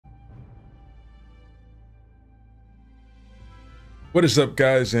What is up,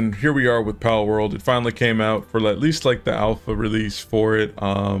 guys? And here we are with Palworld. It finally came out for at least like the alpha release for it,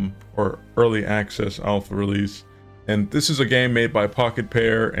 or early access alpha release. And this is a game made by Pocket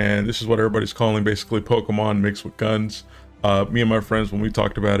Pair, and this is what everybody's calling basically Pokemon mixed with guns. Me and my friends, when we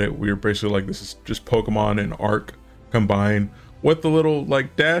talked about it, we were basically like, this is just Pokemon and Arc combined with the little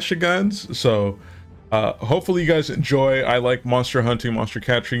like dash of guns. So hopefully you guys enjoy. I like monster hunting, monster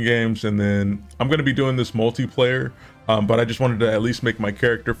capturing games, and then I'm going to be doing this multiplayer. But I just wanted to at least make my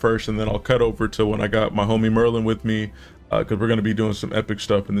character first, and then I'll cut over to when I got my homie Merlin with me, because we're going to be doing some epic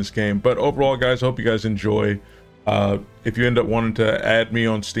stuff in this game. But overall, guys, I hope you guys enjoy. If you end up wanting to add me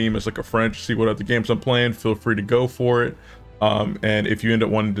on Steam as like a friend to see what other games I'm playing, feel free to go for it. And if you end up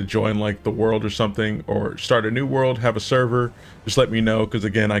wanting to join like the world or something, or start a new world, have a server, just let me know, because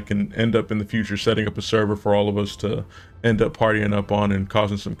again, I can end up in the future setting up a server for all of us to end up partying up on and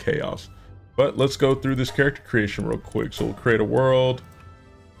causing some chaos. But let's go through this character creation real quick. So we'll create a world.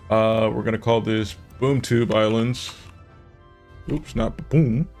 We're gonna call this Boom Tube Islands. Oops, not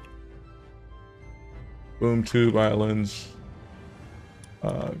boom. Boom Tube Islands.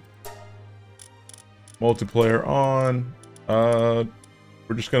 Multiplayer on.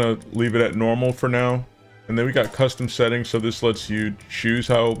 We're just gonna leave it at normal for now. And then we got custom settings. So this lets you choose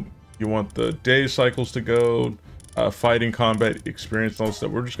how you want the day cycles to go. Fighting, combat, experience, and all that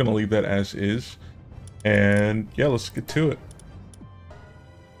stuff. We're just gonna leave that as is, and yeah, let's get to it.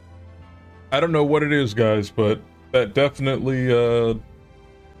 I don't know what it is, guys, but that definitely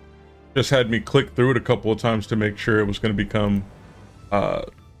just had me click through it a couple of times to make sure it was going to become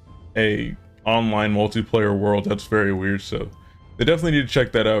a online multiplayer world. That's very weird. So they definitely need to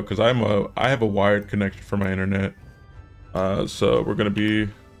check that out, because I have a wired connection for my internet. So we're gonna be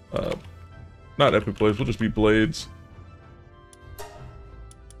not epic blades, we'll just be blades.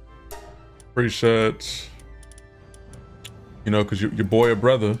 Presets, you know, because your boy a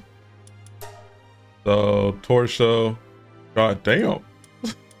brother. So torso, god damn.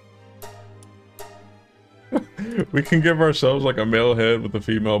 We can give ourselves like a male head with a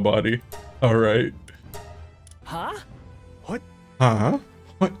female body. All right. Huh? What? Huh?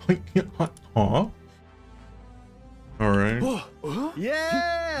 What? Huh? All right.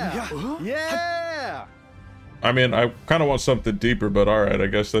 Yeah! Yeah! I mean, I kind of want something deeper, but all right, I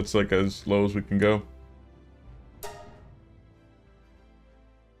guess that's like as low as we can go.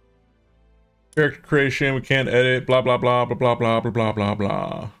 Character creation, we can't edit, blah, blah, blah, blah, blah, blah, blah, blah, blah,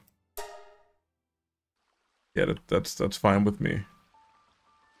 blah. Yeah, that's fine with me.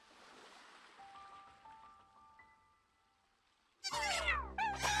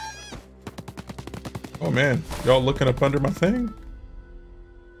 Oh man, y'all looking up under my thing?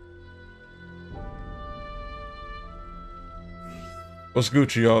 What's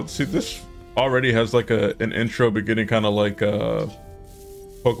Gucci, y'all? See, this already has like an intro beginning, kind of like Pokemon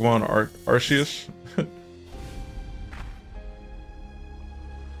Arceus.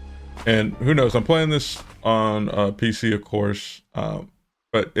 And who knows, I'm playing this on PC, of course,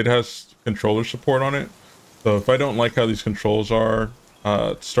 but it has controller support on it. So if I don't like how these controls are,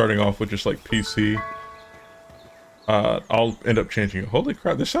 starting off with just like PC, I'll end up changing it. Holy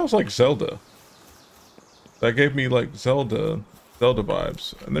crap, this sounds like Zelda. That gave me like Zelda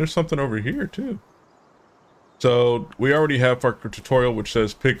vibes. And there's something over here too. So we already have our tutorial, which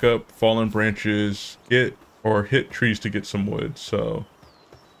says pick up fallen branches, get or hit trees to get some wood. So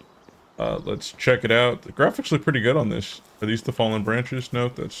let's check it out. The graphics look pretty good on this. Are these the fallen branches? No,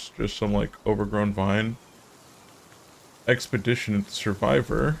 that's just some like overgrown vine. Expedition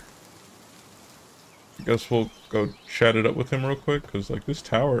Survivor. I guess we'll go chat it up with him real quick, because like this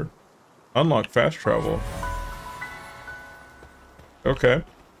tower, unlock fast travel. Okay.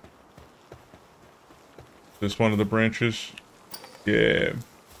 This one of the branches? Yeah.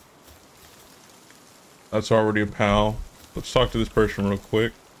 That's already a pal. Let's talk to this person real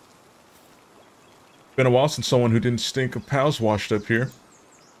quick. Been a while since someone who didn't stink of pals washed up here.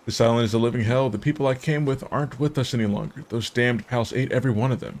 This island is a living hell. The people I came with aren't with us any longer. Those damned pals ate every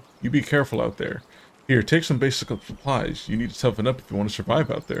one of them. You be careful out there. Here, take some basic supplies. You need to toughen up if you want to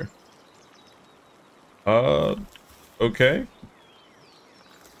survive out there. Okay.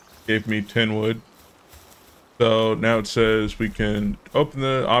 Gave me 10 wood. So now it says we can open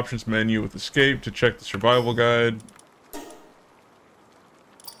the options menu with escape to check the survival guide.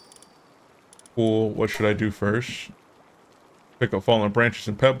 Cool. What should I do first? Pick up fallen branches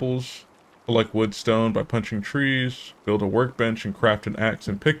and pebbles. Collect wood stone by punching trees. Build a workbench and craft an axe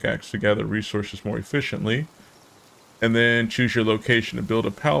and pickaxe to gather resources more efficiently. And then choose your location to build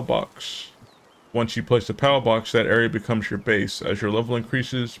a pal box. Once you place a PAL box, that area becomes your base. As your level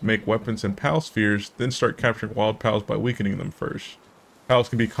increases, make weapons and PAL spheres, then start capturing wild PALs by weakening them first. PALs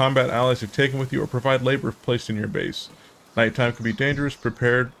can be combat allies if taken with you or provide labor if placed in your base. Nighttime can be dangerous.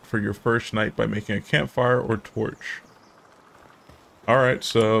 Prepared for your first night by making a campfire or torch. Alright,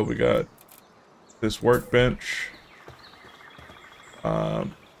 so we got this workbench.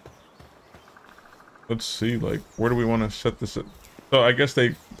 Let's see, like, where do we want to set this up? So I guess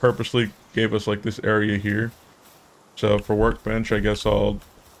they purposely gave us like this area here. So for workbench, I guess I'll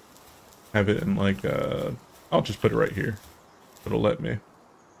have it in like, I'll just put it right here. It'll let me.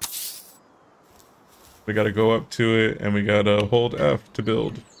 We gotta go up to it and we gotta hold F to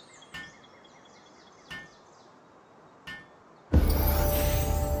build.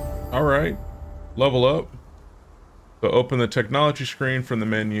 All right, level up. So open the technology screen from the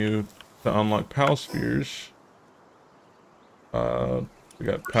menu to unlock PAL spheres. We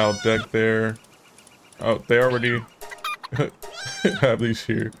got PAL deck there. Oh, they already have these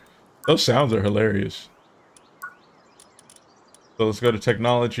here. Those sounds are hilarious. So let's go to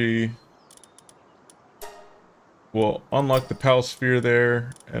technology. We'll unlock the PAL sphere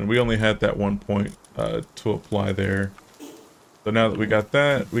there, and we only had that 1 point to apply there. So now that we got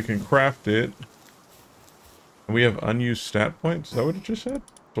that, we can craft it. And we have unused stat points. Is that what it just said?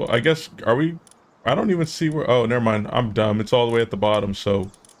 Well, I guess, are we? I don't even see where. Oh, never mind. I'm dumb. It's all the way at the bottom, so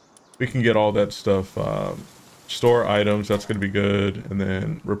we can get all that stuff. Store items, that's going to be good. And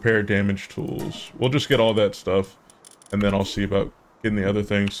then repair damage tools. We'll just get all that stuff. And then I'll see about getting the other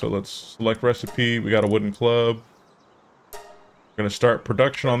things. So let's select recipe. We got a wooden club. We're going to start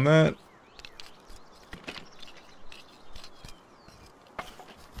production on that.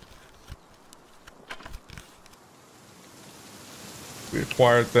 We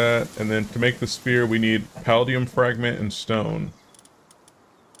acquired that, and then to make the sphere, we need palladium fragment and stone.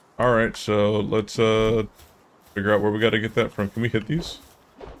 Alright, so let's figure out where we gotta get that from. Can we hit these?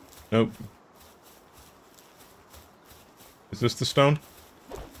 Nope. Is this the stone?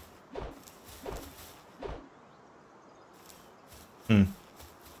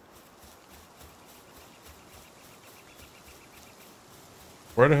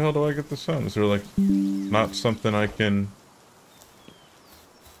 Where the hell do I get the stone? Is there like not something I can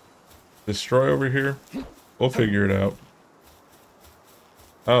destroy over here? We'll figure it out.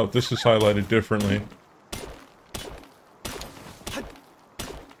 Oh, this is highlighted differently.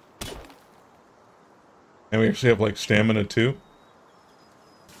 And we actually have like stamina too.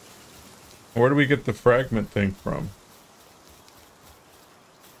 Where do we get the fragment thing from?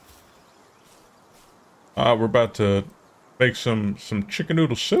 Ah, we're about to make some chicken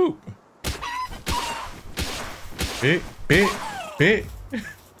noodle soup. Bit.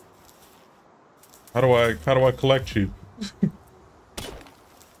 How do I collect you?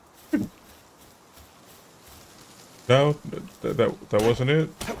 No, that wasn't it.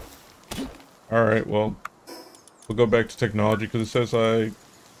 All right, well, we'll go back to technology because it says I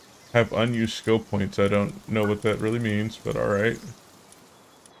have unused skill points. I don't know what that really means, but all right.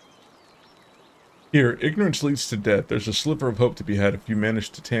 Here, ignorance leads to death. There's a sliver of hope to be had if you manage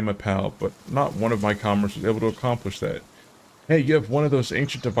to tame a pal, but not one of my comrades was able to accomplish that. Hey, you have one of those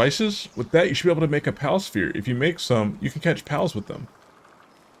ancient devices? With that, you should be able to make a PAL sphere. If you make some, you can catch pals with them.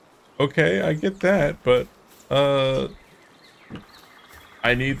 Okay, I get that, but,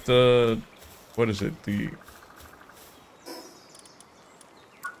 I need the, what is it,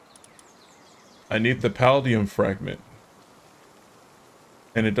 I need the palladium fragment.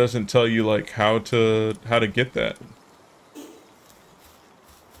 And it doesn't tell you, like, how to get that.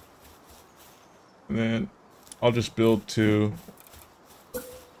 And then I'll just build two.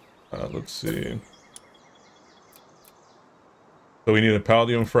 Let's see. So we need a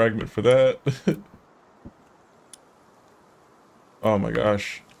palladium fragment for that. Oh my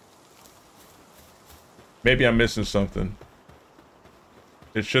gosh. Maybe I'm missing something.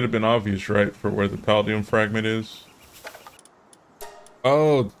 It should have been obvious, right, for where the palladium fragment is.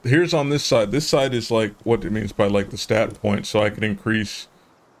 Oh, here's on this side. This side is like what it means by like the stat point, so I can increase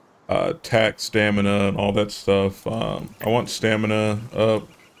attack, stamina, and all that stuff. I want stamina up,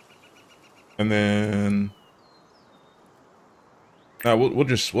 and then we'll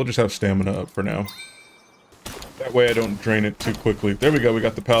just have stamina up for now. That way I don't drain it too quickly. There we go. We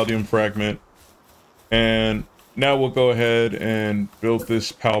got the palladium fragment, and now we'll go ahead and build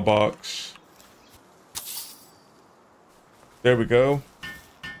this PAL box. There we go.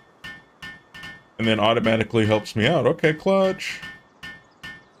 And then automatically helps me out. Okay, clutch.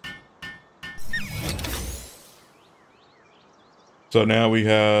 So now we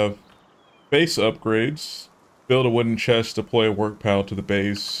have base upgrades. Build a wooden chest, deploy a work pal to the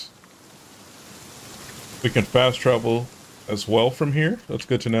base. We can fast travel as well from here. That's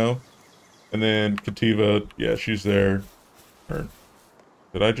good to know. And then Kativa, yeah, she's there. Or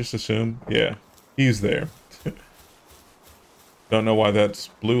did I just assume? Yeah, he's there. Don't know why that's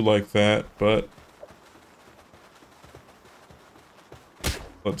blue like that, but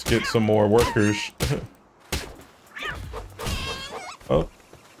let's get some more workers. Oh,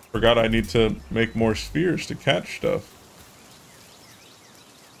 forgot I need to make more spheres to catch stuff.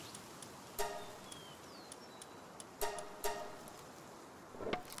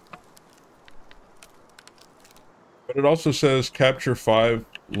 But it also says capture 5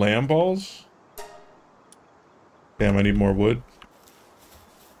 lamb balls. Damn, I need more wood.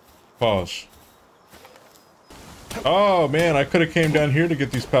 Pause. Oh man, I could have came down here to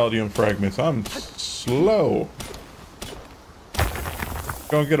get these palladium fragments. I'm slow.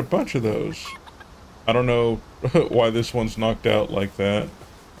 Gonna get a bunch of those. I don't know why this one's knocked out like that.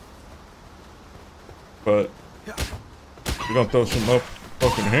 But we're gonna throw some up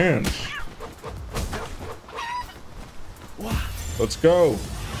fucking hands. Let's go.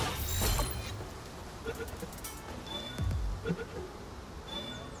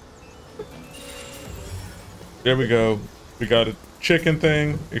 There we go. We got a chicken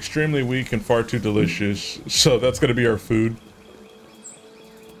thing, extremely weak and far too delicious. So that's gonna be our food.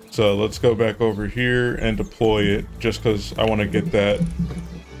 So let's go back over here and deploy it just because I want to get that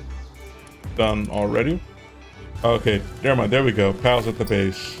done already. Okay, never mind. There we go. Pals at the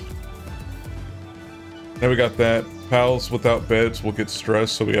base. Then we got that. Pals without beds will get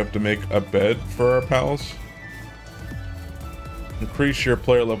stressed, so we have to make a bed for our pals. Increase your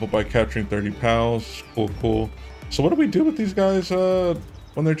player level by capturing 30 pals. Cool, cool. So what do we do with these guys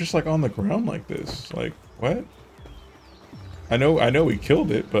when they're just like on the ground like this? Like, what? I know we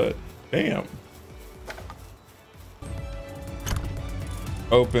killed it, but damn.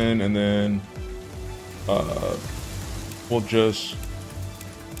 Open, and then we'll just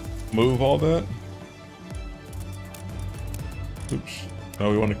move all that. Oops.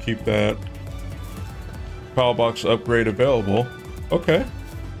 No, we want to keep that. Pal box upgrade available. Okay.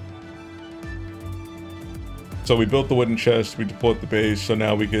 So we built the wooden chest, we deployed the base, so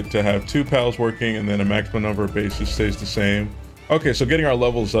now we get to have 2 pals working, and then a maximum number of bases stays the same. Okay, so getting our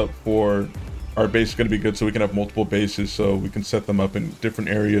levels up for our base is going to be good, so we can have multiple bases, so we can set them up in different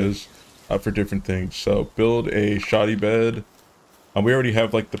areas for different things. So build a shoddy bed. We already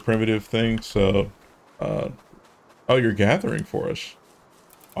have like the primitive thing, so oh, you're gathering for us.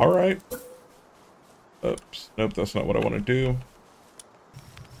 All right. Oops, nope, that's not what I want to do.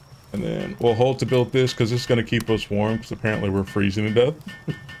 And then we'll hold to build this because this is going to keep us warm, because apparently we're freezing to death.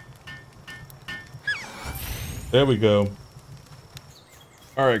 There we go.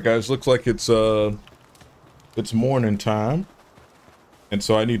 All right, guys, looks like it's morning time, and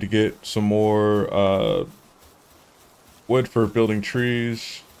so I need to get some more wood for building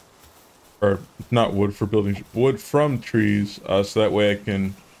trees, or not wood for building, wood from trees, so that way I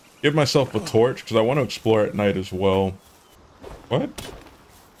can give myself a torch, because I want to explore at night as well. What?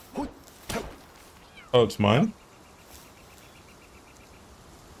 Oh, it's mine?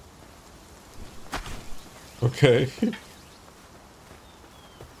 Okay.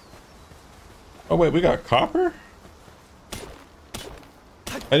 Oh wait, we got copper?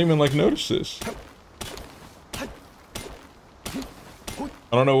 I didn't even like notice this. I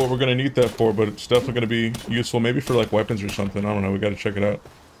don't know what we're gonna need that for, but it's definitely gonna be useful, maybe for like weapons or something. I don't know, we gotta check it out.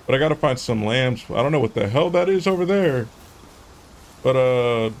 But I gotta find some lambs. I don't know what the hell that is over there.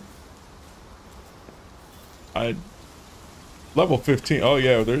 But level 15. Oh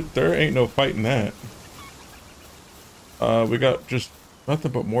yeah, there ain't no fighting that. We got just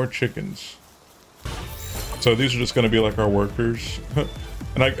nothing but more chickens. So these are just going to be like our workers.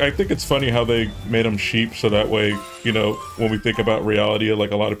 And I think it's funny how they made them sheep, so that way, you know, when we think about reality,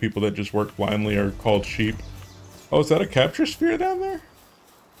 like a lot of people that just work blindly are called sheep. Oh, is that a capture sphere down there?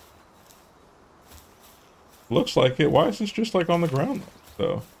 Looks like it. Why is this just like on the ground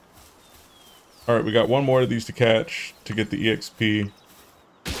though? All right, we got one more of these to catch to get the EXP.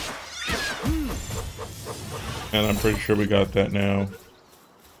 And I'm pretty sure we got that now.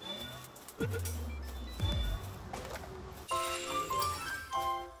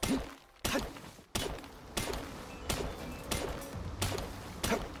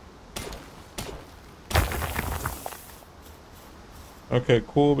 Okay,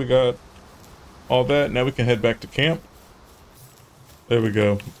 cool. We got all that. Now we can head back to camp. There we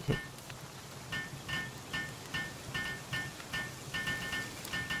go.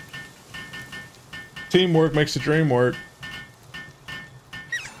 Teamwork makes the dream work.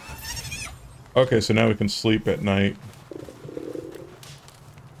 Okay, so now we can sleep at night.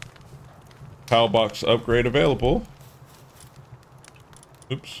 PAL box upgrade available.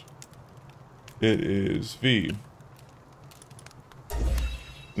 Oops. It is V.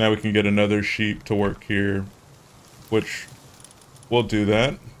 Now we can get another sheep to work here, which we'll do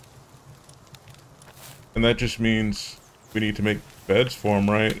that. And that just means we need to make beds for them,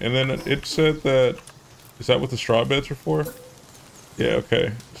 right? And then it said that, is that what the straw beds are for? Yeah,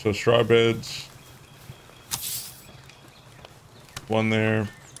 okay. So straw beds. One there.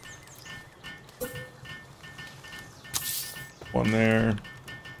 One there.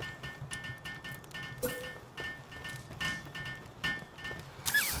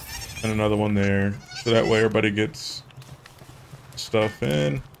 And another one there. So that way everybody gets stuff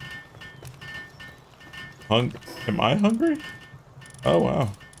in. Am I hungry? Oh,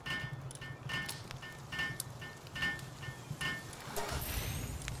 wow.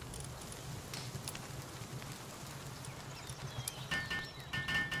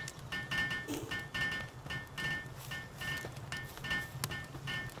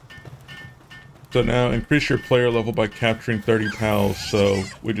 So now increase your player level by capturing 30 pals, so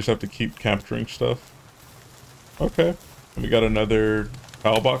we just have to keep capturing stuff. Okay. And we got another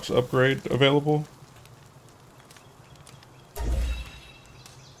pal box upgrade available.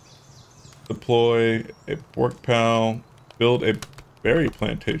 Deploy a work pal, build a berry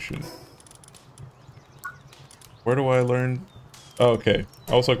plantation. Where do I learn? Oh, okay.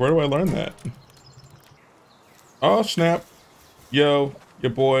 I was like, where do I learn that? Oh, snap. Yo,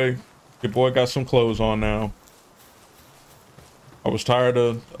 your boy got some clothes on now. I was tired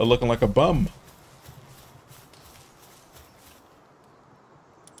of looking like a bum.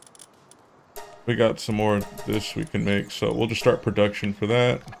 We got some more of this we can make, so we'll just start production for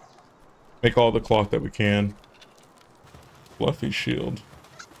that. Make all the cloth that we can. Fluffy shield.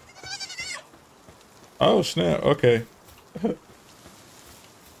 Oh, snap. Okay. I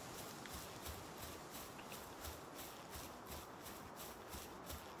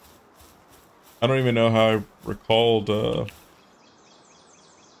don't even know how I recalled the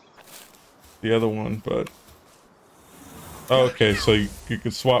other one, but oh, okay, so you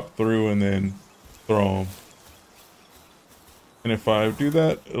can swap through and then throw him. And if I do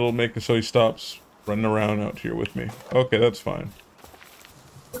that, it'll make it so he stops running around out here with me. Okay, that's fine.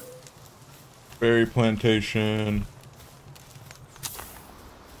 Berry plantation.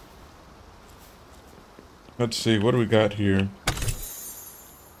 Let's see, what do we got here?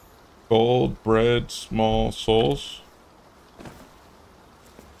 Gold, bread, small souls.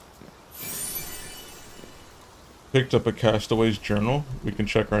 Picked up a castaway's journal. We can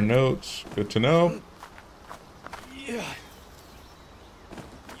check our notes. Good to know.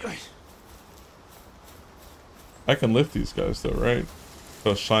 I can lift these guys though, right?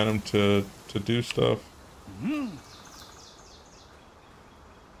 So assign them to do stuff. No,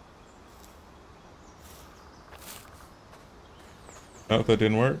 that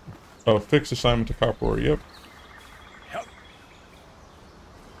didn't work. Oh, fix assignment to copper ore. Yep.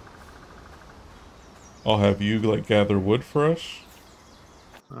 I'll have you like gather wood for us.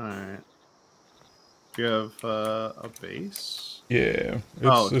 Alright. Do you have a base? Yeah,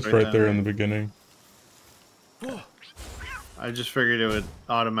 it's right there in the beginning. I just figured it would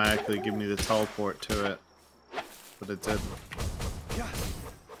automatically give me the teleport to it, but it didn't.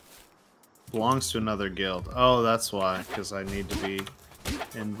 Belongs to another guild. Oh, that's why, because I need to be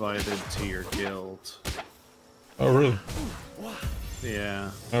invited to your guild. Oh, really? Yeah.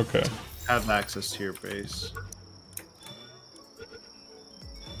 Okay. Have access to your base.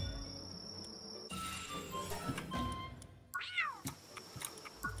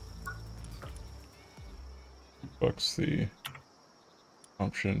 Fuck's the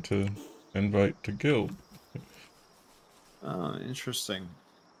option to invite to guild. Oh, interesting.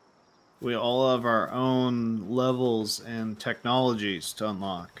 We all have our own levels and technologies to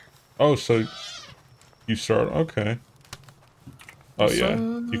unlock. Oh, so you start, okay. Oh yeah,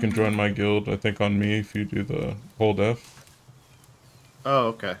 you can join my guild, I think on me if you do the hold F. Oh,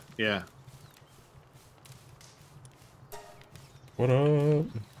 okay, yeah. What up?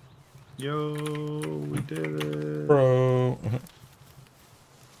 Yo, we did it. Bro.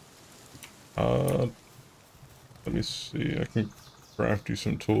 Let me see, I can craft you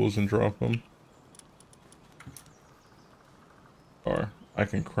some tools and drop them. Or I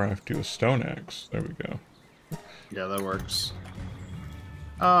can craft you a stone axe. There we go. Yeah, that works.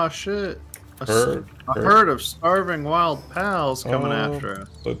 Oh shit. A Herd herd of starving wild pals coming after us.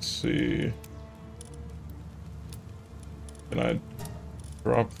 Let's see. Can I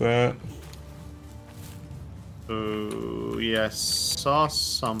drop that? Ooh, yeah, I saw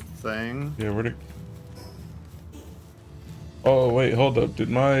something. Yeah, where'd it... Oh wait, hold up. Did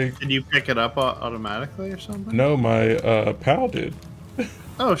my Did you pick it up automatically or something? no, my pal did.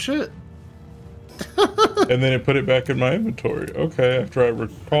 Oh shit. And then it put it back in my inventory. Okay, after I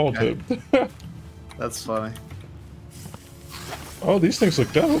recalled him. That's funny. Oh, these things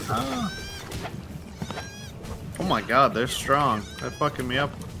look dope. Oh my god, they're strong. They're fucking me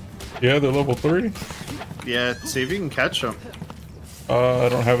up. Yeah, they're level 3. Yeah, see if you can catch them. I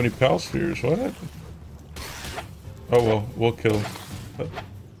don't have any pal spheres. What? Oh well, we'll kill him.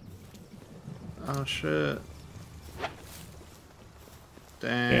 Oh shit.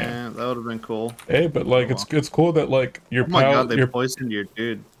 Damn, that would have been cool. Hey, but like it's cool that like your Oh my pal. god, they poisoned your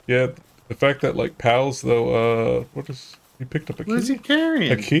dude. Yeah, the fact that like pals though. What is he picked up a key? What is he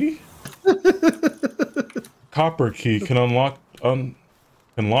carrying? A key? Copper key can unlock can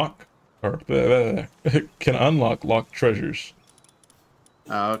lock or can unlock locked treasures.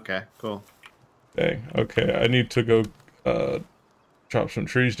 Oh, okay, cool. Dang. Okay, I need to go chop some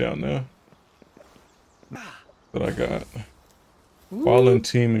trees down there. That I got. While in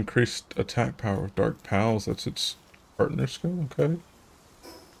team, increased attack power of dark pals. That's its partner skill. Okay.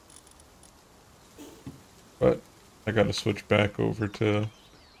 But I gotta switch back over to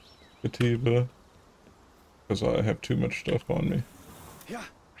Katiba because I have too much stuff on me. Yeah.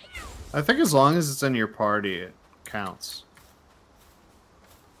 I think as long as it's in your party, it counts.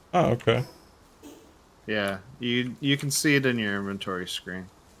 Oh, okay. Yeah, you can see it in your inventory screen.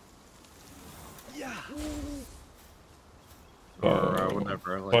 Yeah. Or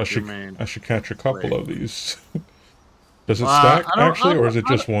whatever, like Well, your main. I should catch a couple of these. Does it Well, stack I don't- actually, or is it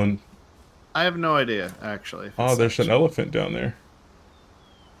just one? I have no idea, actually. if Oh, it's there's an actually- elephant down there.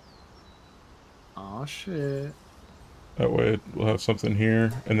 Oh shit. That way we'll have something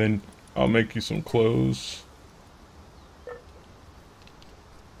here, and then I'll make you some clothes.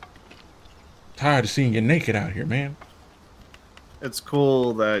 Tired of seeing you naked out here, man. It's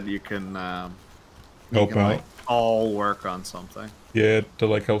cool that you can Help out. like, all work on something. Yeah, to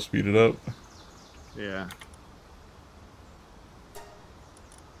like help speed it up. Yeah.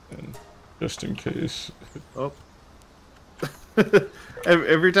 And just in case. Oh.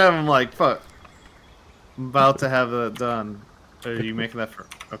 Every time I'm like, fuck. I'm about to have that done. Are you making that for?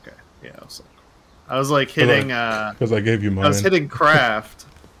 Okay. Yeah. I was like hitting. Because I gave you mine. I was hitting craft,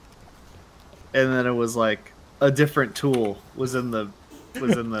 and then it was like a different tool was in the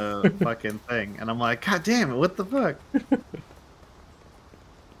fucking thing, and I'm like, God damn it! What the fuck?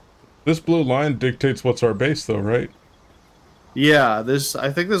 This blue line dictates what's our base, though, right? Yeah.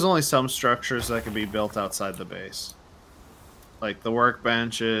 I think there's only some structures that can be built outside the base, like the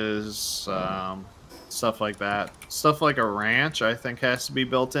workbenches. Stuff like that. Stuff like a ranch, I think, has to be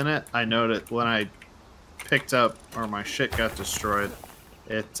built in it. I know that when I picked up, or my shit got destroyed,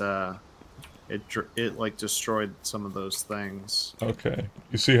 it like destroyed some of those things. Okay.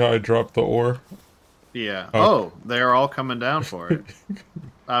 You see how I dropped the ore? Yeah. Oh. Oh, they're all coming down for it.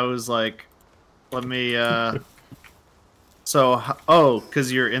 I was like, let me, so, oh,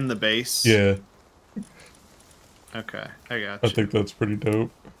 because you're in the base? Yeah. Okay, I got I you. think that's pretty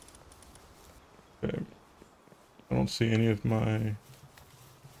dope. Okay. I don't see any of my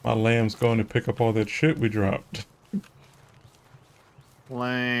lambs going to pick up all that shit we dropped.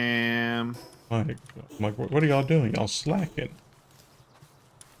 Lamb. Like, what are y'all doing? Y'all slacking.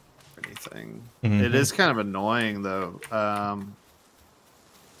 Anything. Mhm. It is kind of annoying, though.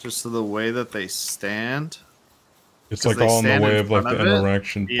 Just the way that they stand. It's 'Cause like they all in the stand way in of like front the of it.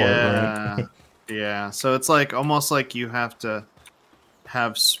 interaction part, Yeah. right? Yeah. So it's like almost like you have to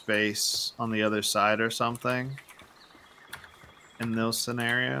have space on the other side or something in those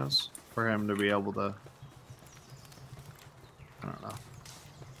scenarios for him to be able to. I don't know.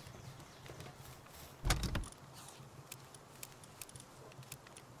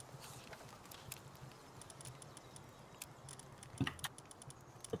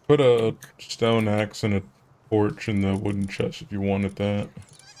 I put a stone axe and a torch in the wooden chest if you wanted that.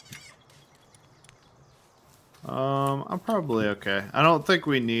 I'm probably okay. I don't think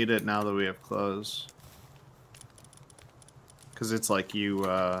we need it now that we have clothes. Because it's like you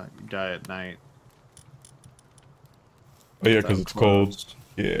die at night. Oh yeah, because without it's cold. clothes.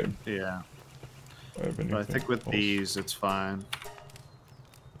 Yeah. Yeah. I have But I anything think with else? these, it's fine.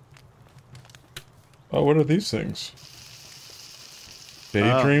 Oh, what are these things?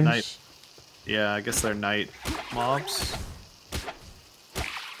 Daydreams? night. Yeah, I guess they're night mobs.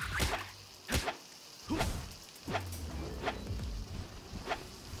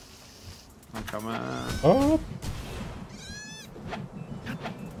 I'm coming. Oh,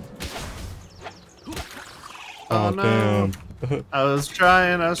 Oh, no. damn. I was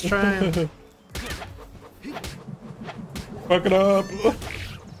trying. Fuck it up.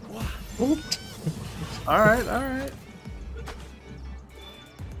 All right, all right.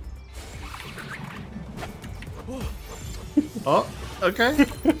 Oh, okay.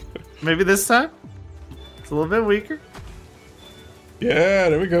 Maybe this time it's a little bit weaker. Yeah,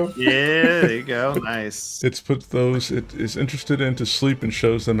 there we go. Yeah, there you go. Nice. It's put those it is interested in to sleep and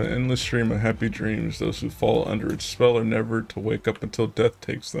shows them an endless stream of happy dreams. Those who fall under its spell are never to wake up until death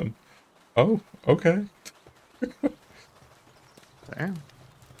takes them. Oh, okay. Damn.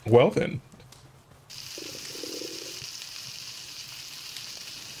 Well then.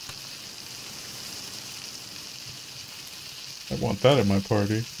 I want that in my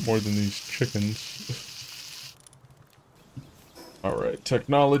party more than these chickens. All right,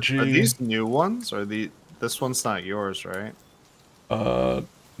 technology. Are these new ones or this one's not yours, right?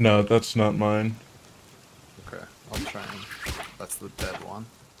 No, that's not mine. Okay, I'll try and that's the dead one.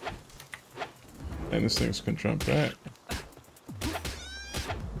 And this thing's gonna jump back.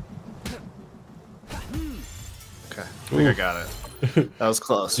 Okay, I think I got it. That was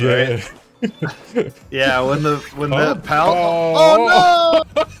close, Yeah. right? Yeah, when the pal. Oh. Oh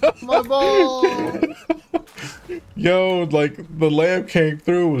no! My ball. Yo, like the lamp came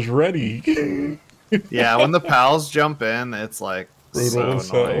through, was ready. Yeah, when the pals jump in, it's like Brutal as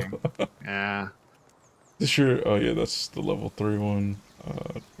so hell. annoying. Yeah. This your? Oh yeah, that's the level 3 one.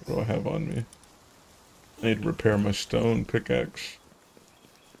 What do I have on me? I need to repair my stone pickaxe.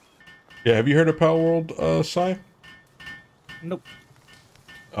 Yeah, have you heard of Palworld, Sai? Nope.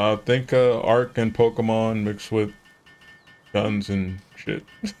 Think Ark and Pokemon mixed with guns and shit.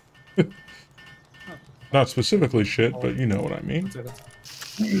 Not specifically shit, but you know what I mean.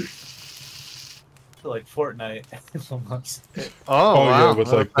 Like Fortnite almost. Oh, Oh, yeah, wow.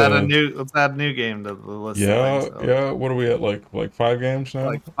 with, let's like, add a the- let's add a new game to the list. Yeah, of things, so. yeah. What are we at? Like 5 games now?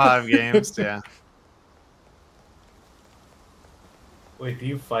 Like 5 games, yeah. Wait, do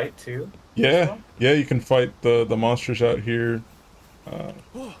you fight too? Yeah, yeah. You can fight the monsters out here.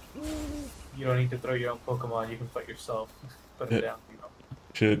 You don't need to throw your own Pokemon. You can fight yourself. Put it Yeah. down.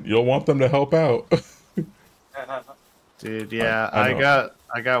 Shit, you'll want them to help out. Dude, yeah, I know.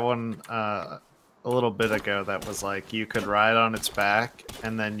 I got one a little bit ago that was like you could ride on its back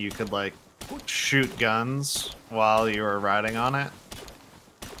and then you could like shoot guns while you were riding on it.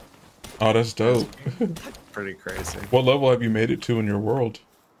 Oh, that's dope. Pretty crazy. What level have you made it to in your world?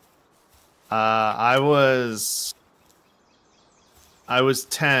 I was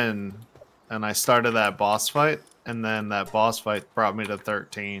 10 and I started that boss fight and then that boss fight brought me to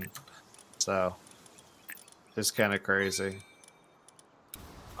 13. So it's kind of crazy.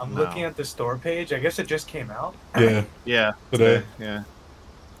 I'm No. looking at the store page. I guess it just came out. Yeah, Yeah, Today. Yeah.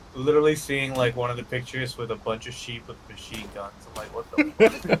 Literally seeing like one of the pictures with a bunch of sheep with machine guns. I'm like, what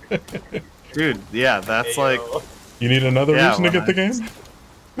the fuck? Dude, yeah, that's like Ayo. you need another Yeah, reason to when get the game?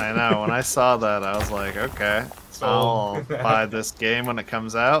 I know. When I saw that, I was like, okay, So- I'll buy this game when it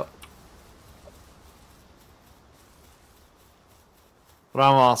comes out. But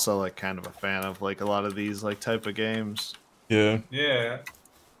I'm also like kind of a fan of like a lot of these like type of games. Yeah. Yeah.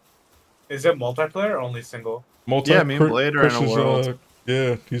 Is it multiplayer or only single? Yeah, me and Blade are in a Chris is, world.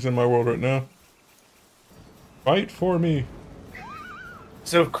 yeah, he's in my world right now. Fight for me.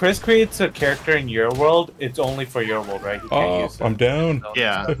 So if Chris creates a character in your world, it's only for your world, right? You Oh, use it. I'm down.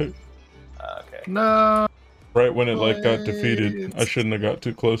 Yeah. Okay. No. Right when it like got defeated, I Blades. shouldn't have got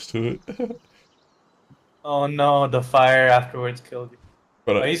too close to it. Oh no, the fire afterwards killed you.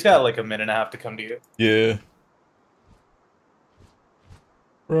 But Oh, he's got like a minute and a half to come to you. yeah,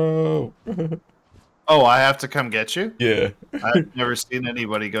 bro. Oh, I have to come get you? Yeah. I've never seen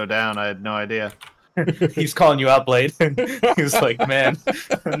anybody go down. I had no idea. He's calling you out, Blade. He's like, man,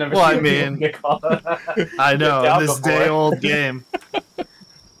 I've never Well, I seen anyone mean, get caught. I know, down in this before. day-old game.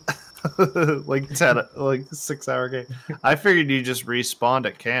 Like 6-hour game. I figured you just respawned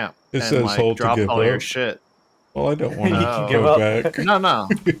at camp It and says like hold to drop give all your up. shit. Well, I don't want You to can give go up. back. No, no,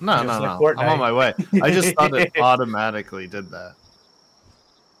 no, no, like no. Fortnite. I'm on my way. I just thought it automatically did that.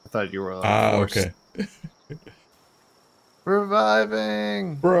 I thought you were like forced. Okay,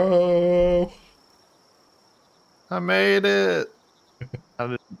 Reviving. bro. I made it.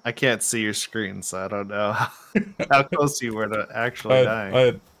 I can't see your screen, so I don't know how close you were to actually dying. I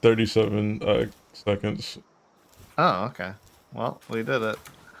had 37 seconds. Oh, okay. Well, we did it.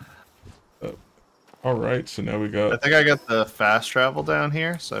 All right, so now we I got. think I got the fast travel down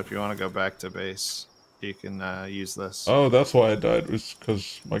here, so if you want to go back to base, you can use this. Oh, that's why I died. Was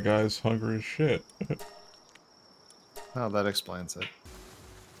because my guy's hungry as shit. Oh, that explains it.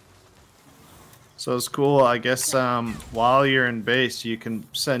 So it's cool. I guess while you're in base, you can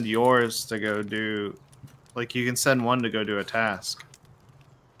send yours to go do Like you can send one to go do a task.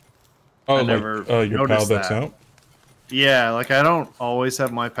 Oh, I like never your pal noticed that's that. out? Yeah, like I don't always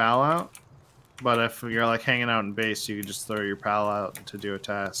have my pal out, but if you're like hanging out in base, you can just throw your pal out to do a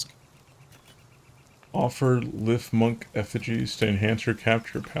task. Offer lift monk effigies to enhance your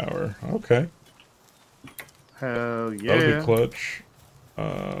capture power. Okay. Hell That'll be yeah. clutch.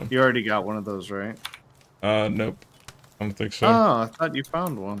 You already got one of those, right? Nope. I don't think so. Oh, I thought you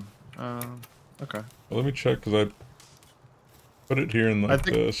found one. Okay. Well, let me check, because I put it here in I like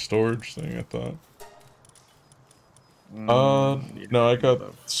think the storage thing, I thought. yeah, No, I got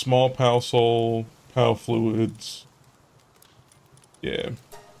would've. small pal soul, pal fluids. Yeah.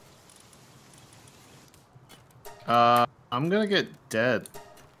 I'm gonna get dead.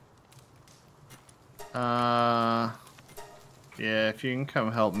 Yeah, if you can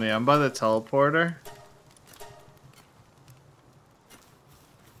come help me. I'm by the teleporter.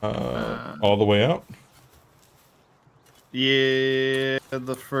 All the way out? Yeah,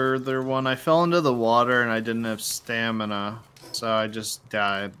 the further one. I fell into the water and I didn't have stamina, so I just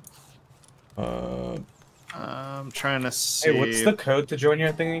died. I'm trying to see. Hey, what's the code to join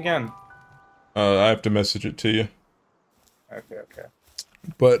your thing again? I have to message it to you. Okay, okay.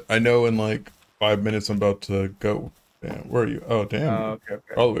 But I know in like 5 minutes I'm about to go. Damn, where are you? Oh, damn. Okay,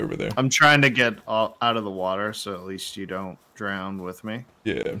 okay. All the way over there. I'm trying to get out of the water, so at least you don't drown with me.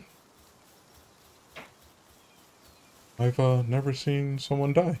 Yeah. I've never seen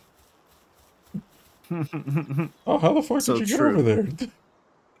someone die. Oh, how the fuck So did you true. get over there?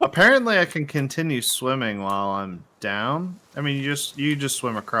 Apparently, I can continue swimming while I'm down. I mean, you just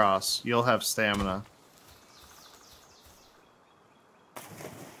swim across. You'll have stamina.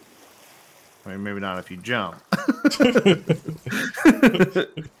 I mean, maybe not if you jump.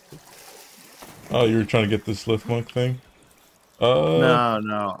 Oh, you were trying to get this lift monk thing?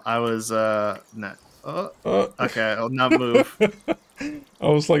 No. I was no. Okay, I'll not move. I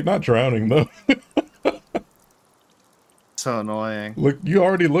was like, not drowning though. So annoying. Look, you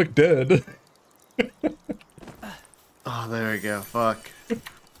already look dead. Oh, there we go. Fuck.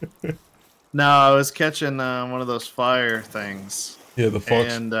 No, I was catching one of those fire things. Yeah, the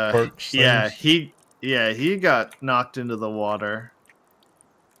fox And sparks yeah, things. he got knocked into the water.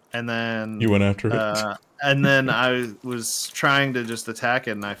 And then You went after it. and then I was trying to just attack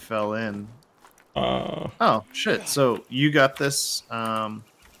it and I fell in. Oh shit! So you got this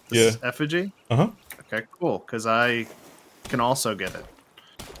this effigy? Uh-huh. Okay, cool. Because I can also get it.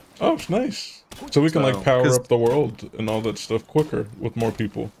 Oh, it's nice. So we can like power up the world and all that stuff quicker with more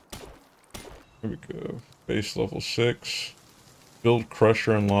people. Here we go. Base level 6. Build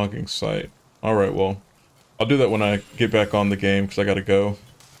crusher and logging site. Alright, well, I'll do that when I get back on the game because I gotta go.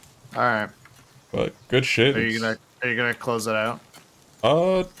 All right. But good shit. Are you gonna close it out?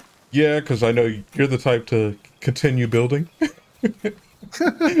 Yeah, because I know you're the type to continue building.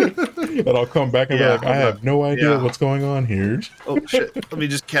 And I'll come back and be like, I have no idea what's going on here. Oh shit! Let me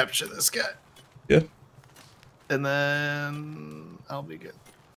just capture this guy. Yeah. And then I'll be good.